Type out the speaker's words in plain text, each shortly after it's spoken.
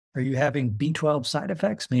Are you having B12 side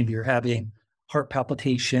effects? Maybe you're having heart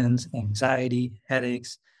palpitations, anxiety,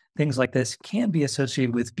 headaches, things like this can be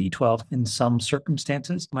associated with B12 in some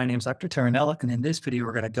circumstances. My name is Dr. Taranella, and in this video,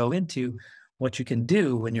 we're going to go into what you can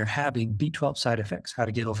do when you're having B12 side effects, how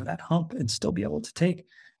to get over that hump and still be able to take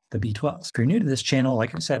the B12s. If you're new to this channel,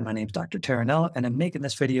 like I said, my name is Dr. Taranella, and I'm making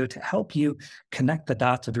this video to help you connect the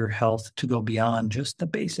dots of your health to go beyond just the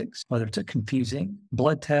basics, whether it's a confusing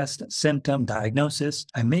blood test, symptom, diagnosis.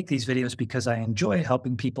 I make these videos because I enjoy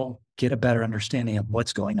helping people get a better understanding of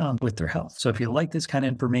what's going on with their health. So if you like this kind of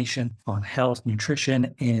information on health,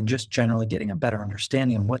 nutrition, and just generally getting a better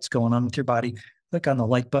understanding of what's going on with your body, click on the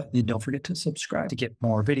like button and don't forget to subscribe to get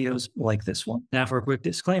more videos like this one. Now for a quick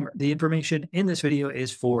disclaimer, the information in this video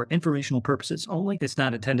is for informational purposes only. It's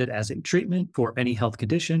not intended as a treatment for any health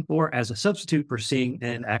condition or as a substitute for seeing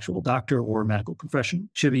an actual doctor or medical professional. It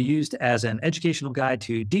should be used as an educational guide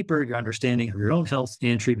to deeper your understanding of your own health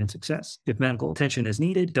and treatment success. If medical attention is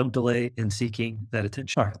needed, don't delay in seeking that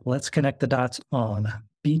attention. All right, let's connect the dots on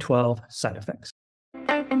B12 side effects.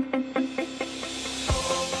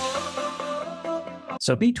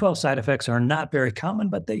 So B12 side effects are not very common,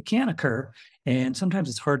 but they can occur. And sometimes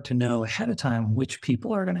it's hard to know ahead of time which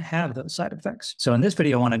people are going to have those side effects. So in this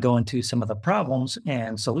video, I want to go into some of the problems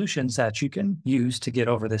and solutions that you can use to get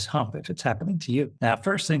over this hump if it's happening to you. Now,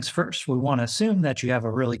 first things first, we want to assume that you have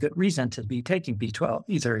a really good reason to be taking B12.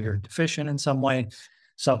 Either you're deficient in some way,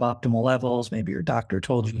 suboptimal levels, maybe your doctor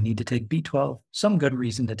told you you need to take B12, some good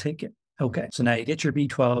reason to take it. Okay, so now you get your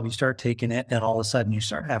B12, you start taking it, and all of a sudden you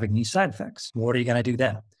start having these side effects. What are you going to do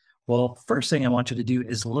then? Well, first thing I want you to do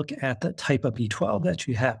is look at the type of B12 that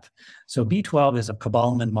you have. So B12 is a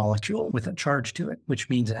cobalamin molecule with a charge to it,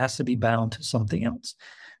 which means it has to be bound to something else.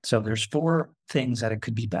 So there's four things that it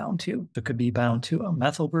could be bound to. It could be bound to a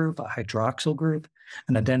methyl group, a hydroxyl group,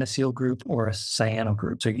 an adenosyl group, or a cyano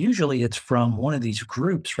group. So usually it's from one of these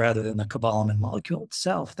groups rather than the cobalamin molecule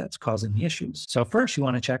itself that's causing the issues. So first you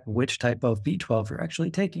want to check which type of B12 you're actually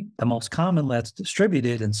taking. The most common that's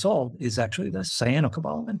distributed and sold is actually the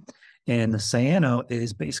cyanocobalamin. And the cyano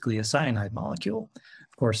is basically a cyanide molecule.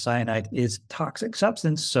 Of course, cyanide is a toxic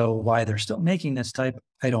substance, so why they're still making this type,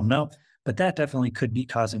 I don't know. But that definitely could be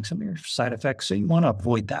causing some of your side effects, so you want to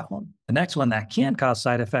avoid that one. The next one that can cause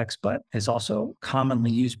side effects, but is also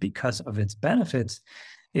commonly used because of its benefits,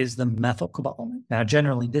 is the methylcobalamin. Now,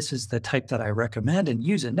 generally, this is the type that I recommend and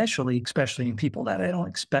use initially, especially in people that I don't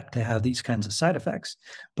expect to have these kinds of side effects.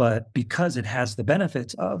 But because it has the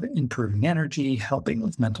benefits of improving energy, helping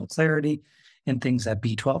with mental clarity, and things that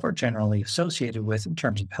B12 are generally associated with in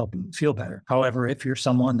terms of helping you feel better. However, if you're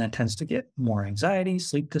someone that tends to get more anxiety,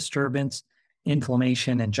 sleep disturbance,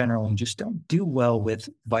 inflammation, and generally just don't do well with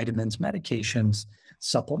vitamins, medications,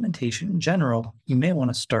 supplementation in general, you may want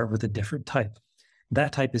to start with a different type.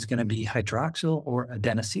 That type is going to be hydroxyl or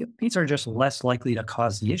adenosyl. These are just less likely to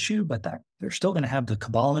cause the issue, but they're still going to have the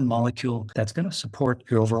cobalamin molecule that's going to support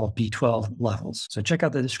your overall B12 levels. So check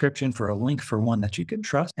out the description for a link for one that you can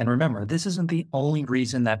trust. And remember, this isn't the only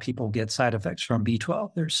reason that people get side effects from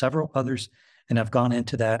B12. There's several others, and I've gone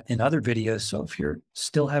into that in other videos. So if you're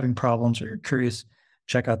still having problems or you're curious,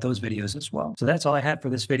 check out those videos as well. So that's all I had for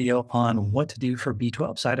this video on what to do for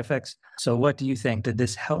B12 side effects. So what do you think? Did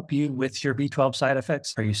this help you with your B12 side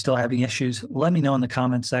effects? Are you still having issues? Let me know in the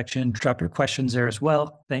comment section. Drop your questions there as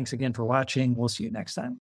well. Thanks again for watching. We'll see you next time.